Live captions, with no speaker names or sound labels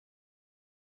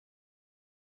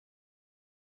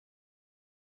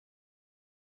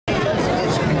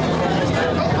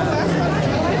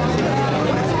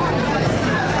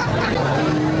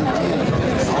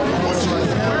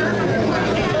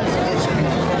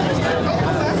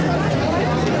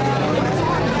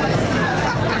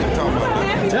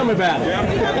battle.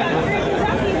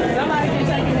 Somebody can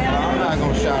take it down. I'm not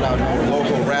gonna shout out no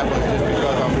local rappers just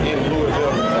because I'm in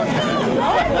Louisville.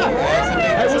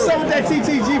 Hey, what's up with that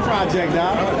TTG project,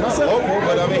 dog? Not local,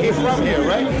 but I mean he's from here,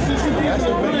 right? That's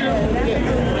what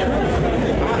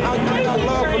I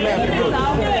love for that.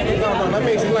 No, let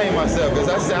me explain myself, because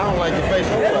I said I don't like your face.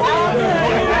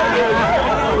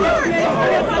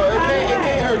 It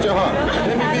can't hurt your heart.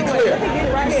 Let me be clear.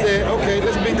 You said, okay,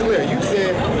 let's be clear. You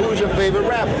said, who's your favorite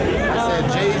rapper? I said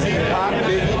Jay-Z, Pac,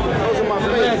 Biggie. Those are my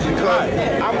favorites because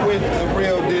I'm with the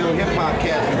real deal hip-hop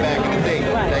cats back in the day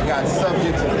that got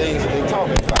subjects and things that they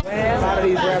talking about. A lot of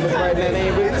these rappers right now, they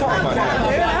ain't really talking about that.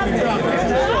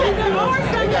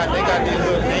 They got these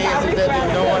little dances that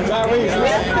they're doing.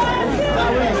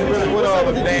 What all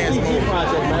the dance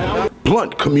moves?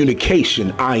 Blunt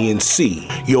Communication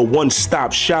Inc., your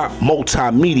one-stop shop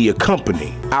multimedia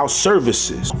company. Our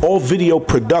services, all video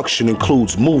production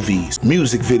includes movies,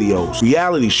 music videos,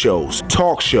 reality shows,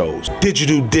 talk shows,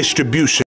 digital distribution.